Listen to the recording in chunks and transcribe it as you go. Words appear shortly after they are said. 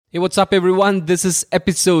Hey, what's up, everyone? This is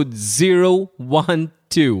episode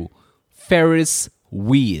 012, Ferris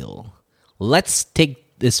Wheel. Let's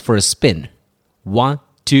take this for a spin. 1,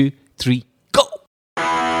 2, 3, go!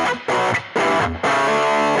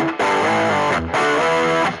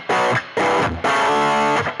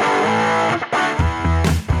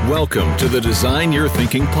 Welcome to the Design Your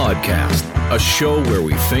Thinking podcast, a show where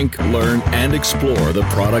we think, learn, and explore the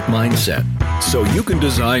product mindset so you can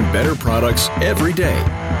design better products every day.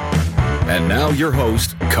 And now your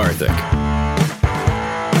host, Karthik.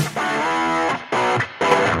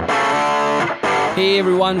 Hey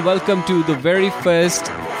everyone, welcome to the very first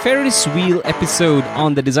Ferris Wheel episode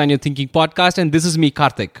on the Design Your Thinking podcast, and this is me,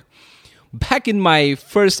 Karthik. Back in my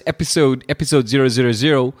first episode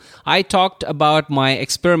 000, I talked about my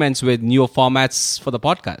experiments with newer formats for the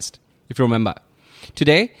podcast, if you remember.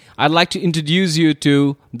 Today, I'd like to introduce you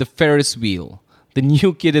to the Ferris Wheel, the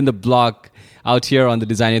new kid in the block out here on the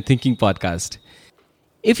Design Your Thinking podcast.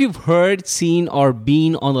 If you've heard, seen, or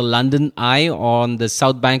been on the London Eye on the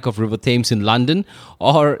South Bank of River Thames in London,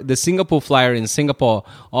 or the Singapore Flyer in Singapore,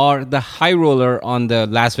 or the High Roller on the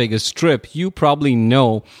Las Vegas Strip, you probably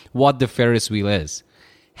know what the Ferris Wheel is.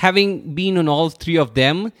 Having been on all three of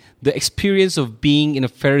them, the experience of being in a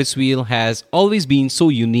Ferris wheel has always been so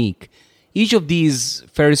unique. Each of these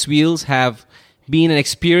Ferris wheels have been an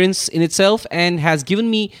experience in itself and has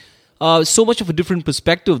given me so much of a different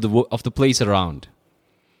perspective of the place around.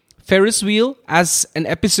 Ferris Wheel, as an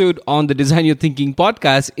episode on the Design Your Thinking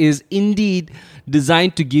podcast, is indeed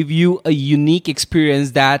designed to give you a unique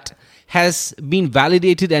experience that has been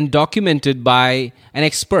validated and documented by an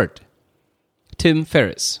expert, Tim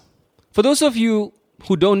Ferriss. For those of you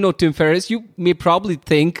who don't know Tim Ferriss, you may probably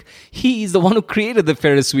think he is the one who created the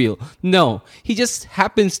Ferris Wheel. No, he just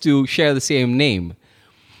happens to share the same name.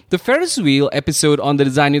 The Ferris Wheel episode on the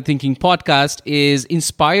Design Your Thinking podcast is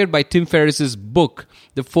inspired by Tim Ferriss's book,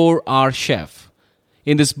 The 4-Hour Chef.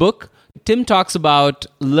 In this book, Tim talks about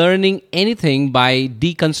learning anything by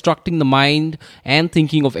deconstructing the mind and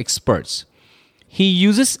thinking of experts. He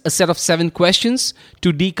uses a set of 7 questions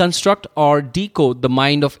to deconstruct or decode the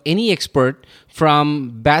mind of any expert,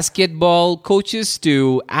 from basketball coaches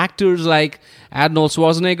to actors like Arnold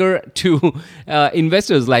Schwarzenegger to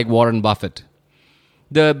investors like Warren Buffett.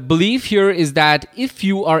 The belief here is that if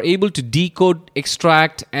you are able to decode,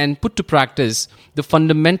 extract, and put to practice the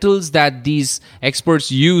fundamentals that these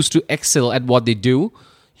experts use to excel at what they do,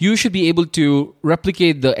 you should be able to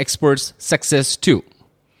replicate the expert's success too.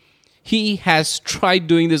 He has tried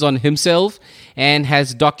doing this on himself and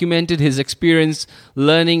has documented his experience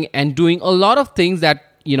learning and doing a lot of things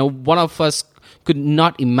that, one of us could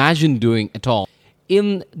not imagine doing at all.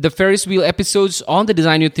 In the Ferris Wheel episodes on the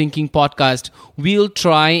Design Your Thinking podcast, we'll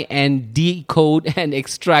try and decode and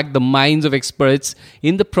extract the minds of experts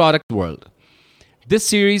in the product world. This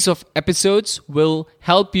series of episodes will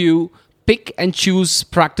help you pick and choose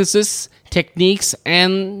practices, techniques,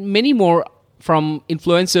 and many more from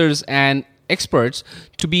influencers and experts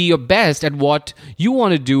to be your best at what you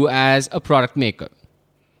want to do as a product maker.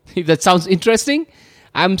 If that sounds interesting,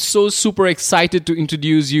 I'm so super excited to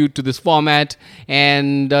introduce you to this format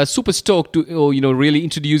and super stoked to really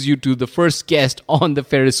introduce you to the first guest on the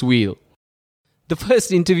Ferris Wheel. The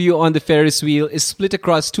first interview on the Ferris Wheel is split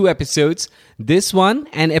across 2 episodes, this one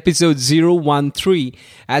and episode 013,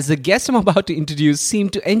 as the guest I'm about to introduce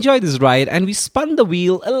seemed to enjoy this ride and we spun the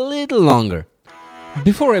wheel a little longer.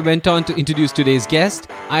 Before I went on to introduce today's guest,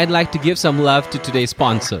 I'd like to give some love to today's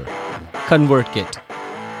sponsor, ConvertKit.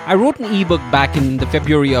 I wrote an ebook back in the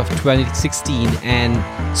February of 2016 and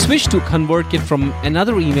switched to ConvertKit from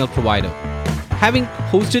another email provider. Having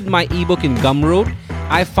hosted my ebook in Gumroad,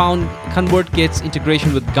 I found ConvertKit's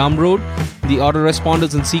integration with Gumroad, the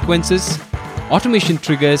autoresponders and sequences, automation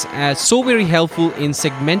triggers as so very helpful in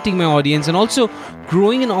segmenting my audience and also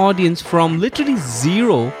growing an audience from literally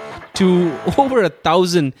 0 to over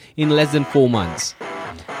 1,000 in less than 4 months.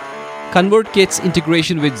 ConvertKit's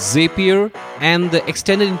integration with Zapier and the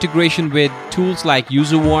extended integration with tools like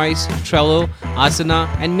UserVoice, Trello, Asana,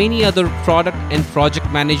 and many other product and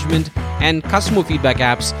project management and customer feedback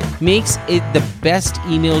apps makes it the best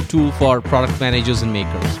email tool for product managers and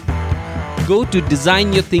makers. Go to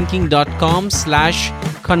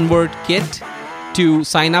designyourthinking.com/ConvertKit to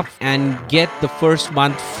sign up and get the first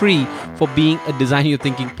month free for being a Design Your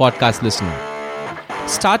Thinking podcast listener.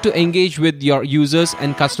 Start to engage with your users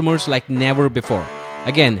and customers like never before.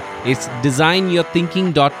 Again, it's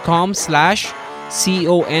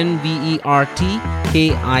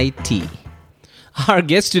designyourthinking.com/ConvertKit. Our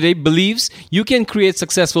guest today believes you can create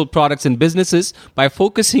successful products and businesses by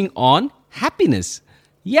focusing on happiness.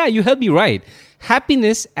 Yeah, you heard me right.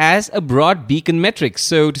 happiness as a broad beacon metric,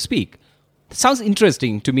 so to speak. Sounds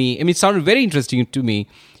interesting to me. I mean, it sounded very interesting to me.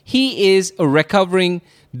 He is a recovering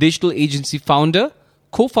digital agency founder,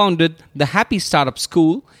 co-founded the Happy Startup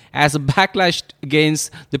School as a backlash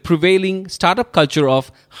against the prevailing startup culture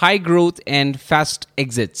of high growth and fast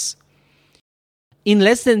exits. In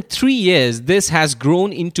less than 3 years, this has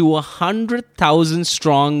grown into a 100,000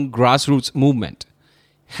 strong grassroots movement,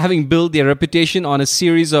 having built their reputation on a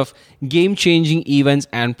series of game-changing events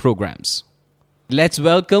and programs. Let's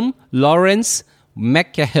welcome Lawrence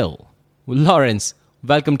McCahill. Lawrence,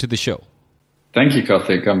 welcome to the show. Thank you,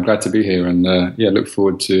 Karthik. I'm glad to be here and look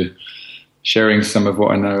forward to sharing some of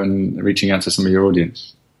what I know and reaching out to some of your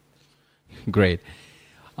audience. Great.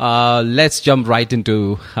 Let's jump right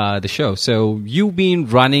into the show. So you've been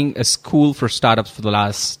running a school for startups for the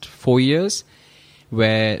last 4 years,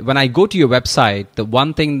 where when I go to your website, the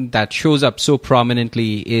one thing that shows up so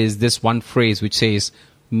prominently is this one phrase which says,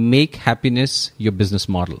 make happiness your business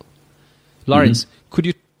model. Lawrence, could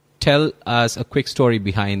you tell us a quick story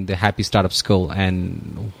behind the Happy Startup School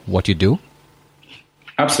and what you do?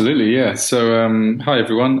 Absolutely, yeah. So, hi,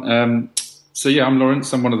 everyone. I'm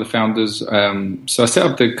Lawrence. I'm one of the founders. So I set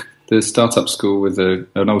up the startup school with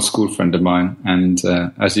an old school friend of mine. And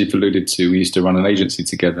as you've alluded to, we used to run an agency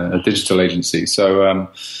together, a digital agency. So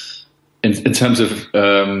in terms of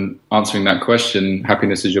answering that question,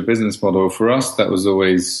 happiness is your business model, for us, that was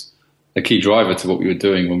always a key driver to what we were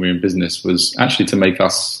doing when we were in business, was actually to make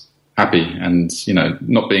us happy. And,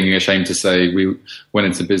 not being ashamed to say we went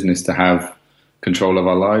into business to have control of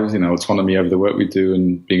our lives, autonomy over the work we do,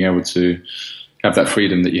 and being able to have that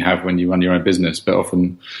freedom that you have when you run your own business. But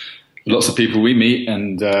often lots of people we meet,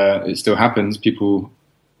 and it still happens, people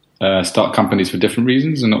start companies for different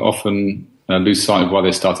reasons and often lose sight of why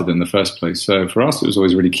they started in the first place. So for us, it was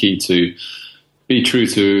always really key to be true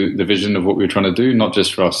to the vision of what we were trying to do, not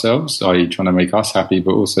just for ourselves, i.e. trying to make us happy,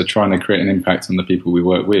 but also trying to create an impact on the people we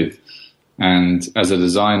work with. And as a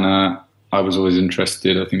designer, I was always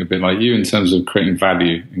interested, I think a bit like you, in terms of creating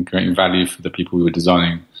value for the people we were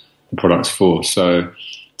designing the products for. So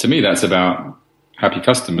to me, that's about happy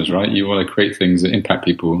customers, right? You want to create things that impact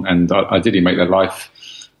people and ideally make their life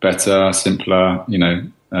better, simpler,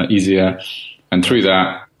 easier. And through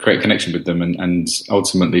that, create a connection with them and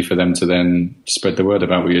ultimately for them to then spread the word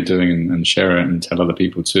about what you're doing and share it and tell other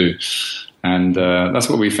people too. And that's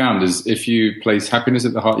what we found, is if you place happiness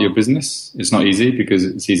at the heart of your business, it's not easy, because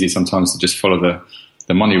it's easy sometimes to just follow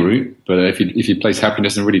the money route. But if you place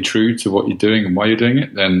happiness and really true to what you're doing and why you're doing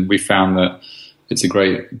it, then we found that it's a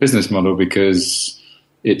great business model, because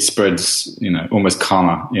it spreads, almost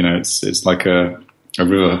karma. It's like a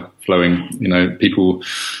river flowing. People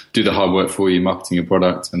do the hard work for you, marketing your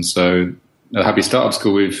product. And so at Happy Startup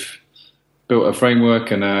School, we've built a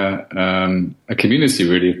framework and a community,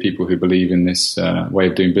 really, of people who believe in this way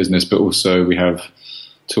of doing business. But also we have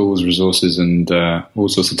tools, resources, and all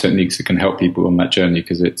sorts of techniques that can help people on that journey,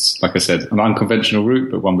 because it's, like I said, an unconventional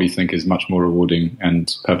route, but one we think is much more rewarding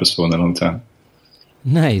and purposeful in the long term.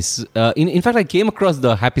 Nice. In fact, I came across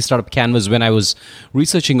the Happy Startup Canvas when I was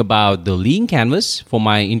researching about the Lean Canvas for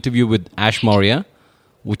my interview with Ash Maurya,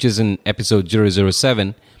 which is in episode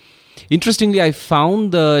 007. Interestingly, I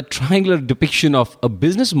found the triangular depiction of a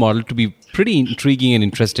business model to be pretty intriguing and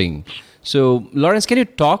interesting. So, Lawrence, can you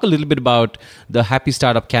talk a little bit about the Happy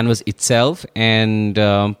Startup Canvas itself and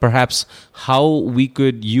perhaps how we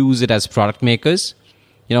could use it as product makers?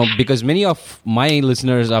 Because many of my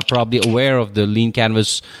listeners are probably aware of the Lean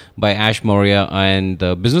Canvas by Ash Maurya and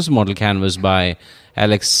the Business Model Canvas by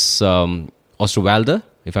Alex Osterwalder,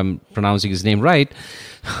 if I'm pronouncing his name right.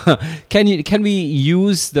 Can we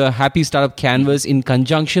use the Happy Startup Canvas in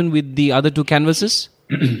conjunction with the other two canvases?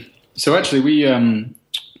 So actually,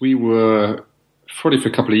 we were probably for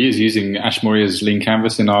a couple of years using Ash Maurya's Lean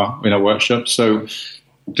Canvas in our workshops. So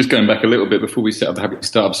just going back a little bit, before we set up the Happy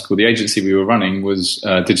Startup School, the agency we were running was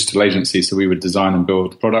a digital agency. So we would design and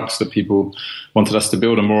build products that people wanted us to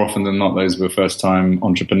build. And more often than not, those were first-time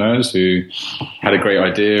entrepreneurs who had a great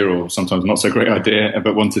idea, or sometimes not so great idea,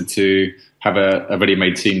 but wanted to have a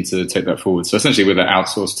ready-made team to take that forward. So essentially we're an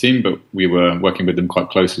outsourced team, but we were working with them quite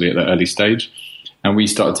closely at that early stage. And we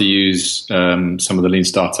started to use some of the Lean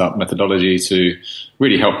Startup methodology to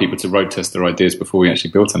really help people to road test their ideas before we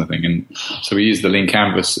actually built anything. And so we used the Lean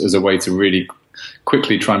Canvas as a way to really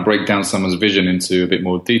quickly try and break down someone's vision into a bit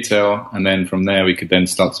more detail. And then from there, we could then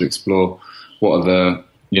start to explore what are the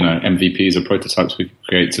MVPs or prototypes we could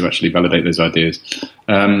create to actually validate those ideas.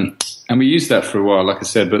 And we used that for a while, like I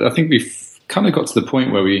said, but I think we've kind of got to the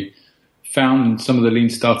point where we found some of the Lean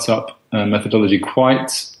Startup methodology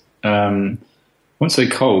quite won't say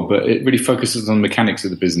cold, but it really focuses on the mechanics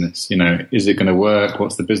of the business. Is it going to work?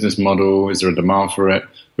 What's the business model? Is there a demand for it?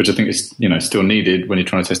 Which I think is, still needed when you're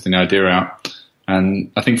trying to test an idea out.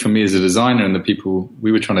 And I think for me as a designer and the people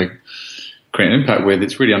we were trying to create an impact with,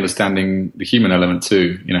 it's really understanding the human element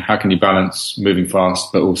too. How can you balance moving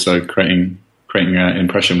fast, but also creating an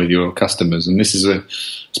impression with your customers? And this is I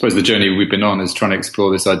suppose the journey we've been on is trying to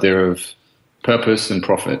explore this idea of purpose and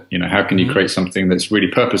profit. How can you create something that's really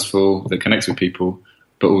purposeful, that connects with people,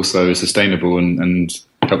 but also is sustainable and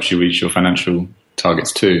helps you reach your financial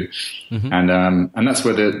targets too. And that's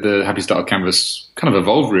where the Happy Startup Canvas kind of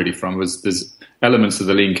evolved really from. There's elements of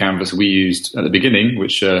the Lean Canvas we used at the beginning,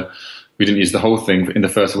 which we didn't use the whole thing. In the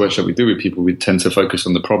first workshop we do with people, we tend to focus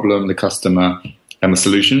on the problem, the customer, and the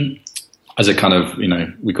solution as a kind of,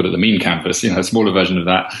 we call it the mean canvas, a smaller version of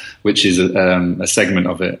that, which is a segment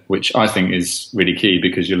of it, which I think is really key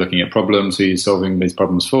because you're looking at problems, who you're solving these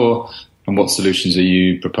problems for, and what solutions are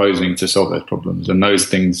you proposing to solve those problems. And those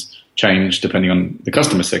things change depending on the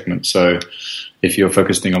customer segment. So if you're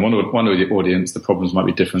focusing on one audience, the problems might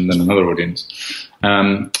be different than another audience.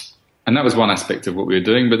 And that was one aspect of what we were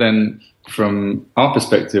doing. But then from our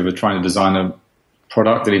perspective of trying to design a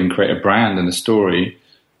product and even create a brand and a story,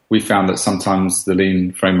 we found that sometimes the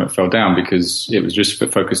Lean framework fell down because it was just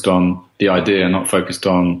focused on the idea, not focused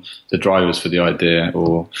on the drivers for the idea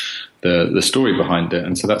or the story behind it.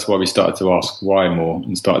 And so that's why we started to ask why more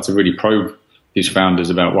and started to really probe these founders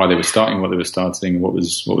about why they were starting, what they were starting, what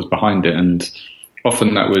was behind it. And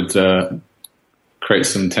often that would create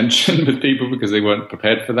some tension with people because they weren't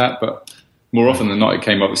prepared for that. But more often than not, it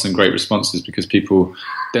came up with some great responses because people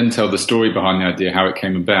then tell the story behind the idea, how it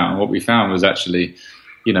came about. And what we found was actually,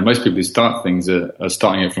 most people who start things are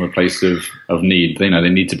starting it from a place of need. They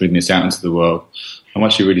need to bring this out into the world. And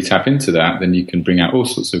once you really tap into that, then you can bring out all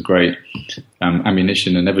sorts of great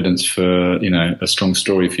ammunition and evidence for, a strong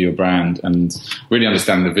story for your brand and really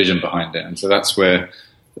understand the vision behind it. And so that's where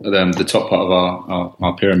the top part of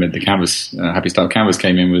our pyramid, the canvas, Happy Startup Canvas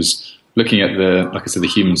came in, was looking at like I said, the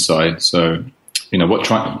human side. So,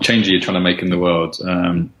 what change are you trying to make in the world?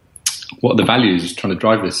 What are the values trying to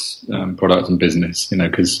drive this product and business?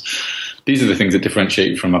 Because these are the things that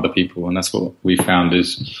differentiate you from other people. And that's what we found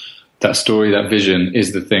is that story, that vision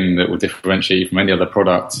is the thing that will differentiate you from any other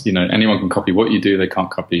product. Anyone can copy what you do. They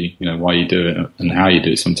can't copy, why you do it and how you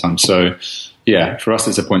do it sometimes. So yeah, for us,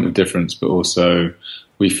 it's a point of difference, but also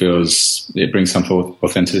we feel it brings some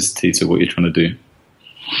authenticity to what you're trying to do.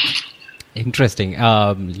 Interesting.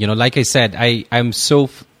 Like I said, I was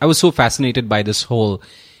so fascinated by this whole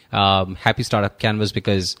Happy Startup Canvas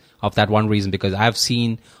because of that one reason, because I've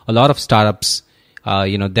seen a lot of startups,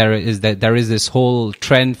 there is this whole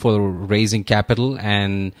trend for raising capital,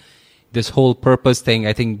 and this whole purpose thing,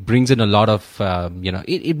 I think, brings in a lot of,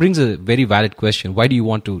 it brings a very valid question. Why do you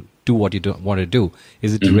want to do what you want to do?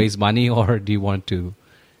 Is it to raise money, or do you want to,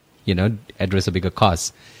 address a bigger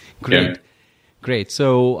cause? Great. Yeah. Great.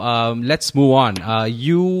 So let's move on.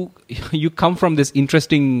 You come from this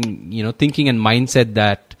interesting, thinking and mindset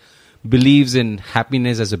that believes in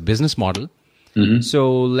happiness as a business model. Mm-hmm.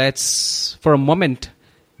 So let's, for a moment,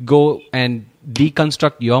 go and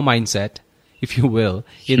deconstruct your mindset, if you will,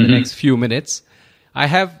 in the next few minutes. I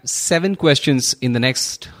have 7 questions in the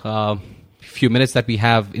next few minutes that we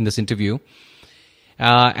have in this interview.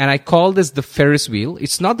 And I call this the Ferris wheel.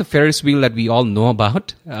 It's not the Ferris wheel that we all know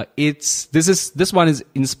about. This one is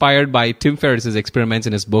inspired by Tim Ferriss's experiments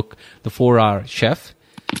in his book, The 4-Hour Chef.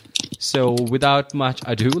 So without much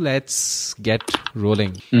ado, let's get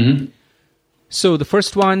rolling. Mm-hmm. So the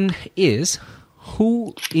first one is,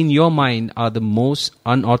 who in your mind are the most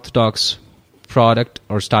unorthodox product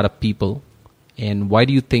or startup people? And why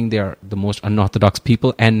do you think they are the most unorthodox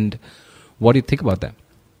people? And what do you think about them?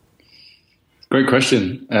 Great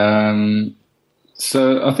question.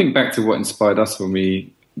 So I think back to what inspired us when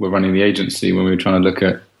we were running the agency, when we were trying to look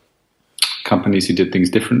at companies who did things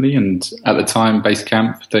differently. And at the time,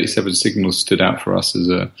 Basecamp, 37 Signals stood out for us as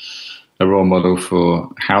a role model for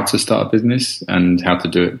how to start a business and how to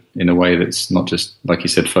do it in a way that's not just, like you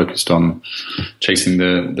said, focused on chasing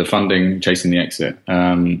the funding, chasing the exit.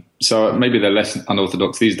 So maybe they're less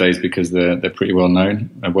unorthodox these days because they're pretty well known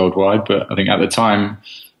worldwide. But I think at the time,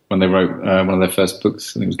 when they wrote one of their first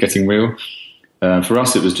books, I think it was Getting Real. For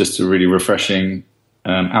us, it was just a really refreshing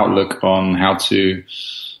outlook on how to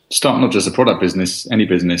start not just a product business, any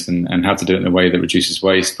business, and how to do it in a way that reduces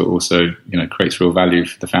waste, but also creates real value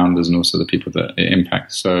for the founders and also the people that it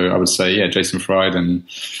impacts. So I would say, Jason Fried and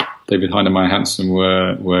David Heinemeier Hansson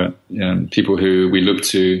were people who we looked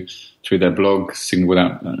to through their blog, Signal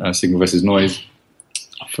versus Noise,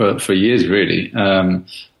 for years, really. And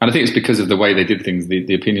I think it's because of the way they did things,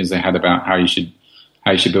 the opinions they had about how you should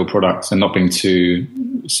build products, and not being too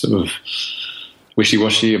sort of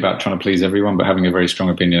wishy-washy about trying to please everyone, but having a very strong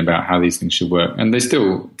opinion about how these things should work. And they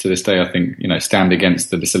still, to this day, I think, stand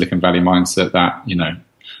against the Silicon Valley mindset that,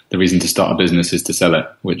 the reason to start a business is to sell it,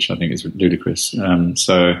 which I think is ludicrous.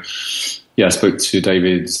 So, I spoke to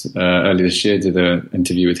David earlier this year, did an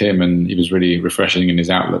interview with him, and he was really refreshing in his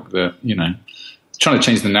outlook that, trying to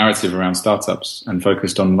change the narrative around startups and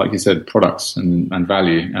focused on, like you said, products and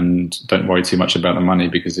value, and don't worry too much about the money,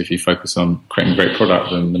 because if you focus on creating a great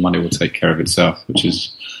product, then the money will take care of itself, which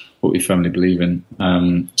is what we firmly believe in.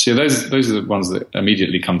 Those are the ones that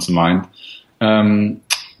immediately come to mind.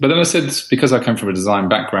 But then I said, because I come from a design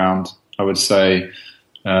background, I would say,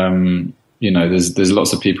 there's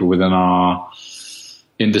lots of people within our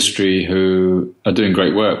industry who are doing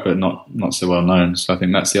great work, but not so well known. So I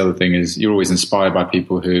think that's the other thing, is you're always inspired by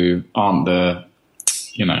people who aren't the,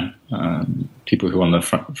 people who are on the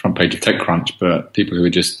front page of TechCrunch, but people who are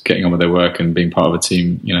just getting on with their work and being part of a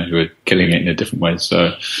team, who are killing it in a different way.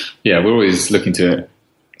 So we're always looking to, I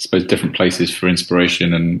suppose, different places for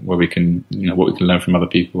inspiration and where we can, what we can learn from other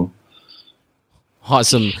people.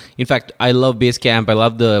 Awesome. In fact, I love Basecamp. I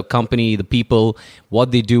love the company, the people,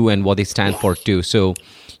 what they do and what they stand for too. So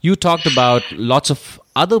you talked about lots of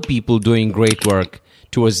other people doing great work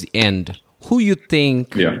towards the end. Who you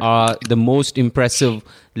think are the most impressive,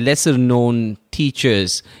 lesser known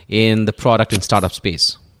teachers in the product and startup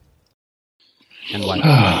space? And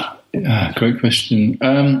why? Great question.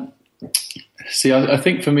 I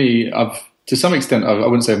think for me, I've, to some extent, I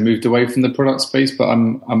wouldn't say I've moved away from the product space, but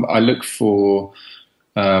I look for,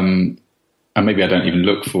 and maybe I don't even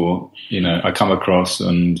look for, I come across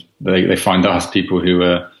and they find us people who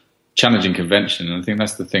are challenging convention. And I think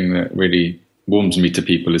that's the thing that really warms me to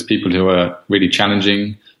people, is people who are really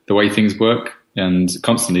challenging the way things work and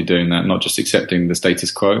constantly doing that, not just accepting the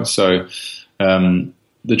status quo. So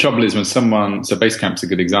the trouble is when so Basecamp's a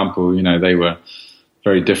good example, they were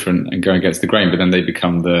very different and going against the grain, but then they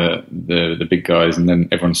become the big guys, and then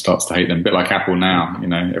everyone starts to hate them. A bit like Apple now,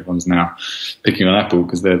 everyone's now picking on Apple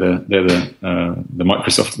because they're the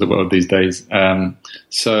Microsoft of the world these days.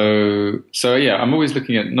 So I'm always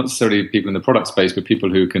looking at not necessarily people in the product space, but people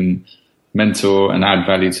who can mentor and add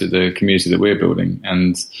value to the community that we're building.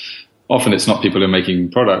 And often it's not people who are making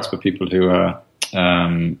products, but people who are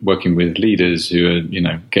working with leaders who are,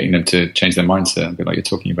 getting them to change their mindset, a bit like you're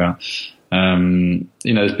talking about. In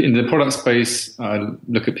the product space, I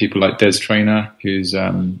look at people like Des Traynor, who's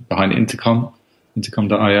behind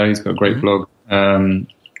intercom.io. He's got a great blog. I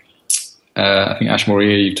think Ash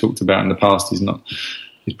Maurya, you've talked about in the past. He's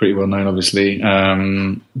pretty well known, obviously.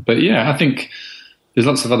 But I think there's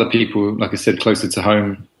lots of other people, like I said, closer to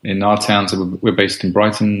home in our town. So we're based in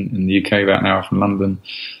Brighton in the UK, about an hour from London.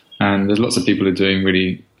 And there's lots of people who are doing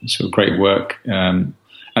really sort of great work.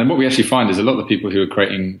 And what we actually find is a lot of the people who are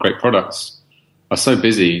creating great products are so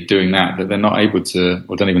busy doing that they're not able to,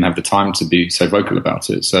 or don't even have the time to be so vocal about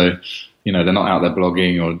it. So, they're not out there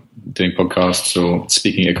blogging or doing podcasts or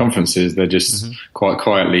speaking at conferences. They're just quite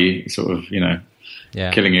quietly sort of,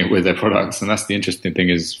 killing it with their products. And that's the interesting thing,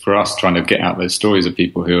 is for us trying to get out those stories of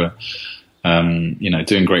people who are,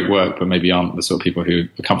 doing great work, but maybe aren't the sort of people who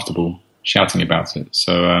are comfortable shouting about it.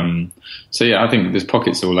 So I think there's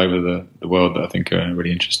pockets all over the world that I think are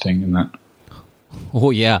really interesting in that.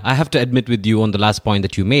 Oh yeah, I have to admit with you on the last point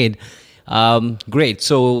that you made. Great.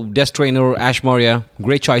 So Des Traynor, Ash Maurya,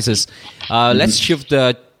 great choices. Let's shift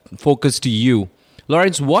the focus to you.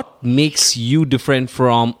 Lawrence, what makes you different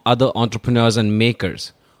from other entrepreneurs and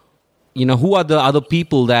makers? Who are the other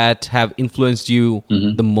people that have influenced you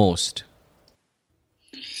the most?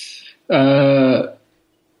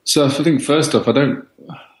 So I think first off,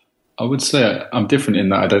 I would say I'm different in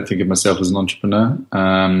that I don't think of myself as an entrepreneur,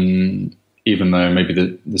 even though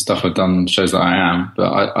maybe the stuff I've done shows that I am.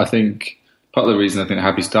 But I think part of the reason I think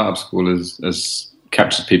Happy Startup School has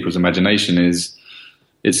captured people's imagination is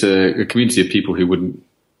it's a community of people who wouldn't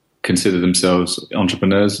consider themselves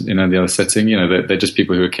entrepreneurs in any other setting. They're just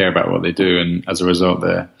people who care about what they do, and as a result,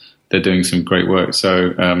 they're doing some great work.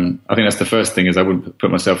 So I think that's the first thing, is I wouldn't put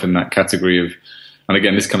myself in that category of. And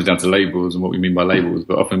again, this comes down to labels and what we mean by labels.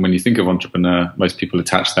 But often when you think of entrepreneur, most people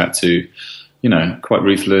attach that to, quite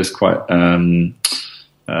ruthless, quite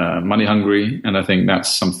money hungry. And I think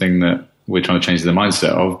that's something that we're trying to change the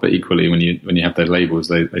mindset of. But equally, when you have those labels,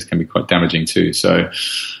 those can be quite damaging too. So,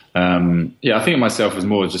 I think of myself as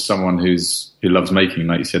more just someone who loves making,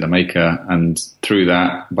 like you said, a maker. And through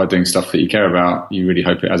that, by doing stuff that you care about, you really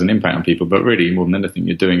hope it has an impact on people. But really, more than anything,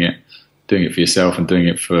 you're doing it for yourself and doing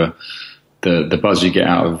it for the buzz you get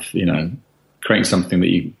out of, creating something that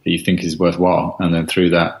you think is worthwhile, and then through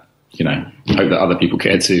that, hope that other people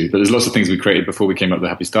care too. But there's lots of things we created before we came up with the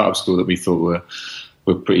Happy Startup School that we thought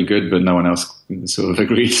were pretty good, but no one else sort of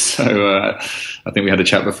agreed. So I think we had a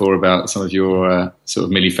chat before about some of your sort of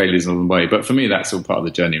mini failures along the way. But for me, that's all part of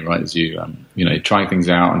the journey, right? As you trying things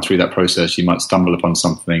out, and through that process, you might stumble upon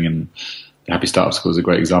something. And the Happy Startup School is a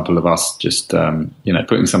great example of us just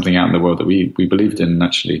putting something out in the world that we believed in, and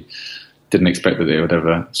actually didn't expect that it would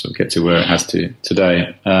ever sort of get to where it has to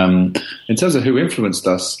today. In terms of who influenced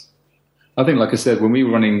us, I think, like I said, when we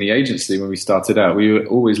were running the agency, when we started out, we were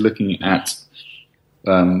always looking at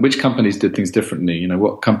which companies did things differently.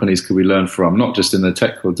 What companies could we learn from, not just in the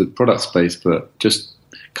tech or the product space, but just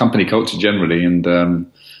company culture generally. And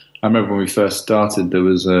I remember when we first started, there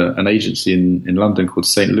was an agency in London called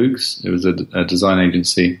St. Luke's. It was a design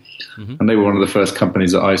agency. Mm-hmm. And they were one of the first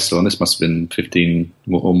companies that I saw, and this must have been 15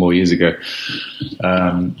 or more years ago.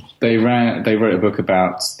 They wrote a book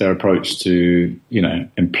about their approach to,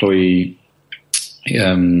 employee,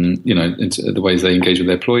 into the ways they engage with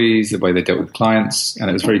their employees, the way they dealt with clients. And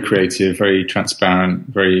it was very creative, very transparent,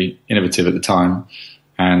 very innovative at the time.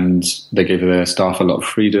 And they gave their staff a lot of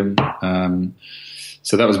freedom.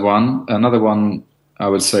 So that was one. Another one I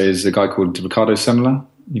would say is a guy called Ricardo Semler,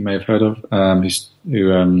 you may have heard of,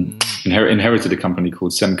 who inherited a company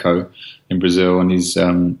called Semco in Brazil, and he's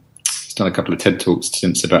done a couple of TED Talks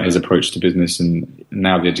since about his approach to business and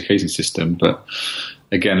now the education system. But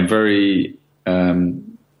again, very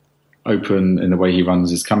open in the way he runs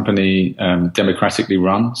his company, democratically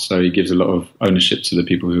run, so he gives a lot of ownership to the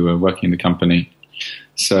people who are working in the company.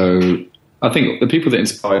 So I think the people that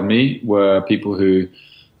inspired me were people who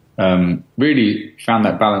really found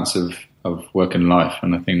that balance of work and life.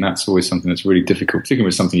 And I think that's always something that's really difficult, particularly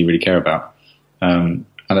with something you really care about. And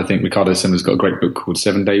I think Ricardo Semler's got a great book called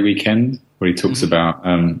 7 Day Weekend, where he talks about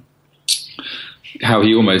how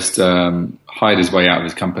he almost hired his way out of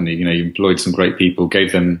his company. He employed some great people,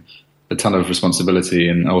 gave them a ton of responsibility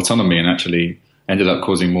and autonomy, and actually ended up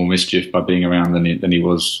causing more mischief by being around than he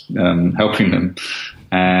was helping them.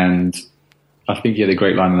 And I think he had a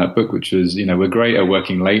great line in that book, which was, we're great at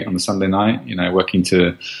working late on a Sunday night, working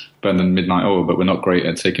to burn the midnight oil, but we're not great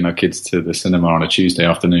at taking our kids to the cinema on a Tuesday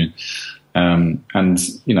afternoon. And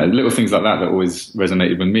little things like that always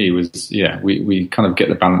resonated with me was, we kind of get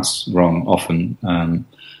the balance wrong often.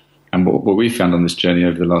 And what we found on this journey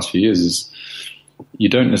over the last few years is you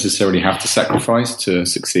don't necessarily have to sacrifice to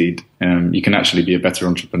succeed. You can actually be a better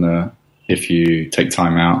entrepreneur if you take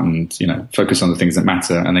time out and, focus on the things that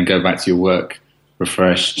matter, and then go back to your work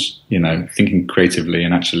refreshed, thinking creatively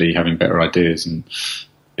and actually having better ideas. And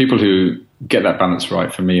people who get that balance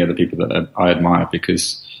right, for me, are the people that I admire,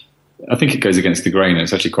 because I think it goes against the grain.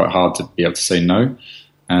 It's actually quite hard to be able to say no.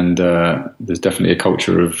 And there's definitely a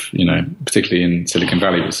culture of, particularly in Silicon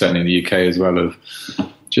Valley, but certainly in the UK as well, of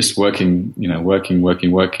just working,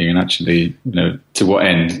 working, and actually, to what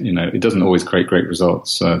end? It doesn't always create great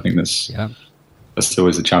results. So I think that's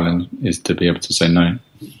always a challenge, is to be able to say no.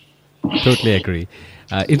 Totally agree.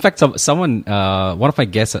 In fact, someone, one of my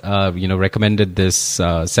guests, recommended this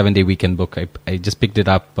 7 Day Weekend book. I just picked it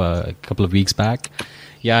up a couple of weeks back.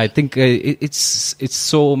 Yeah, I think it's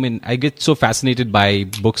so. I get so fascinated by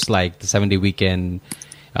books like the 7 Day Weekend,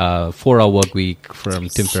 4 Hour Work Week from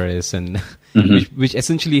Tim Ferriss, and which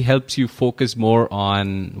essentially helps you focus more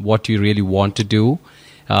on what you really want to do,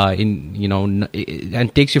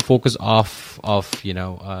 and takes your focus off of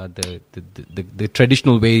the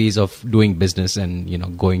traditional ways of doing business, and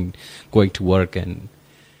going to work and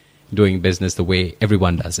doing business the way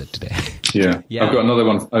everyone does it today. Yeah. I've got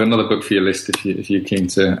another book for your list if you're keen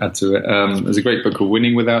to add to it. There's a great book called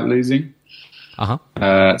Winning Without Losing. So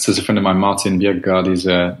there's a friend of mine, Martin Bjerregaard. He's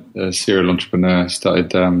a serial entrepreneur.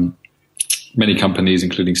 Started many companies,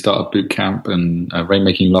 including Startup Bootcamp and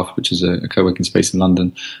Rainmaking Loft, which is a co-working space in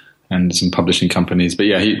London, and some publishing companies. But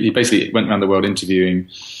he basically went around the world interviewing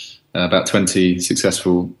about 20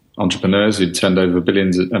 successful entrepreneurs who'd turned over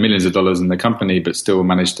millions of dollars in their company, but still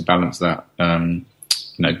managed to balance that. The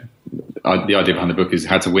idea behind the book is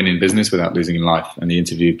how to win in business without losing in life. And he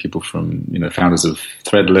interviewed people from, founders of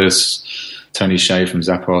Threadless, Tony Hsieh from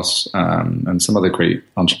Zappos, and some other great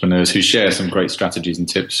entrepreneurs who share some great strategies and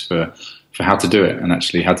tips for how to do it, and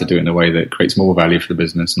actually how to do it in a way that creates more value for the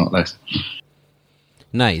business, not less.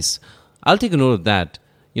 Nice. I'll take a note of that.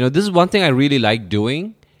 This is one thing I really like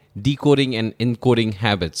doing, decoding and encoding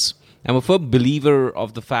habits. I'm a firm believer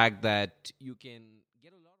of the fact that you can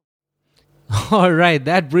get a lot of... All right,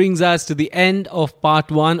 that brings us to the end of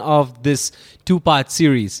part 1 of this 2-part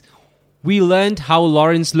series. We learned how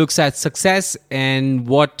Lawrence looks at success and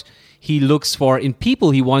what he looks for in people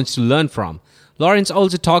he wants to learn from. Lawrence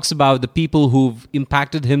also talks about the people who've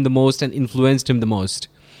impacted him the most and influenced him the most.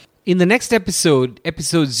 In the next episode,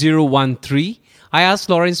 episode 013, I asked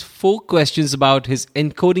Lawrence 4 questions about his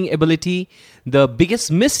encoding ability, the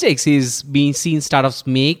biggest mistakes he's been seen startups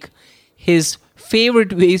make, his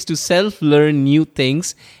favorite ways to self-learn new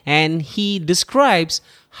things, and he describes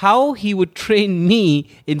how he would train me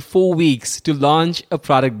in 4 weeks to launch a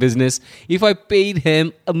product business if I paid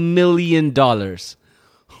him $1 million.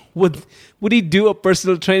 Would he do a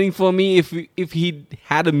personal training for me if he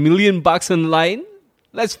had $1 million online?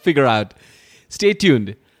 Let's figure out. Stay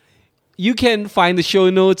tuned. You can find the show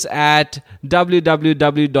notes at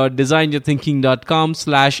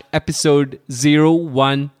www.designyourthinking.com/episode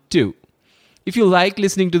 012. If you like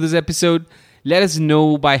listening to this episode, let us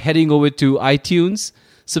know by heading over to iTunes,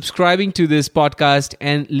 subscribing to this podcast,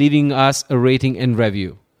 and leaving us a rating and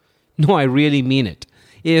review. No, I really mean it.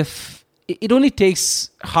 If it only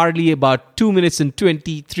takes hardly about 2 minutes and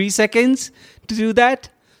 23 seconds to do that,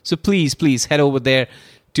 so please head over there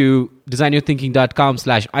to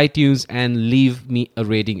designyourthinking.com/iTunes and leave me a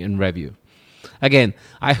rating and review. Again,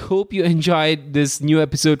 I hope you enjoyed this new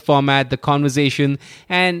episode format, the conversation,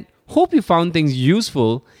 and hope you found things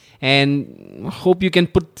useful and hope you can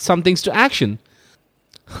put some things to action.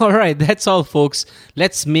 All right, that's all, folks.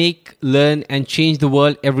 Let's make, learn, and change the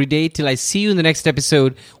world every day. Till I see you in the next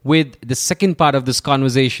episode with the second part of this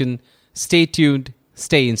conversation. Stay tuned,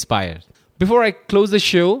 stay inspired. Before I close the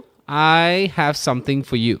show, I have something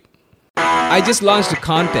for you. I just launched a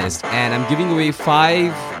contest and I'm giving away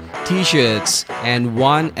 5 t-shirts and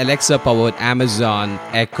 1 Alexa-powered Amazon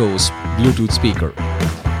Echo Bluetooth speaker.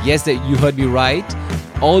 Yes, that you heard me right.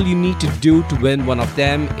 All you need to do to win one of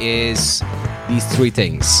them is these 3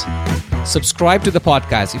 things. Subscribe to the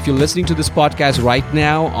podcast. If you're listening to this podcast right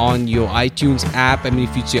now on your iTunes app,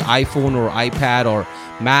 if it's your iPhone or iPad or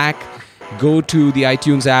Mac, go to the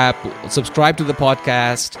iTunes app, subscribe to the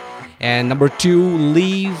podcast. And number 2,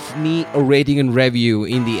 leave me a rating and review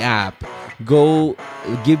in the app. Go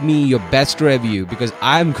give me your best review because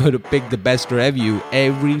I'm going to pick the best review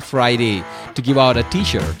every Friday to give out a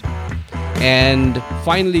t-shirt. And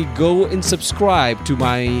finally, go and subscribe to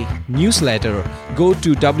my newsletter. Go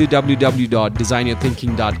to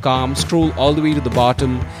www.designyourthinking.com, scroll all the way to the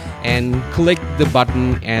bottom and click the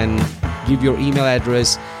button and give your email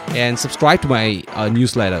address and subscribe to my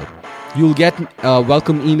newsletter. You'll get a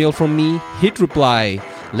welcome email from me. Hit reply.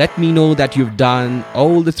 Let me know that you've done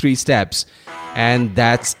all the 3 steps. And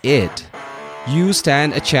that's it. You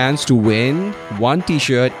stand a chance to win 1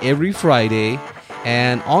 t-shirt every Friday.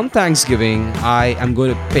 And on Thanksgiving, I am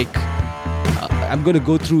going to I'm going to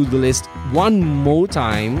go through the list one more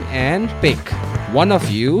time and pick one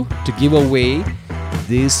of you to give away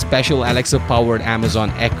this special Alexa-powered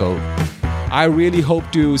Amazon Echo. I really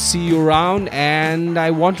hope to see you around, and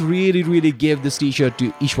I want to really give this t-shirt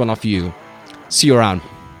to each one of you. See you around.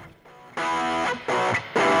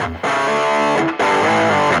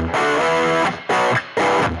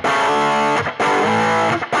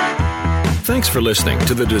 Thanks for listening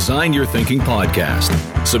to the Design Your Thinking podcast.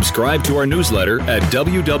 Subscribe to our newsletter at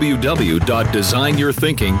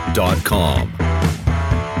www.designyourthinking.com.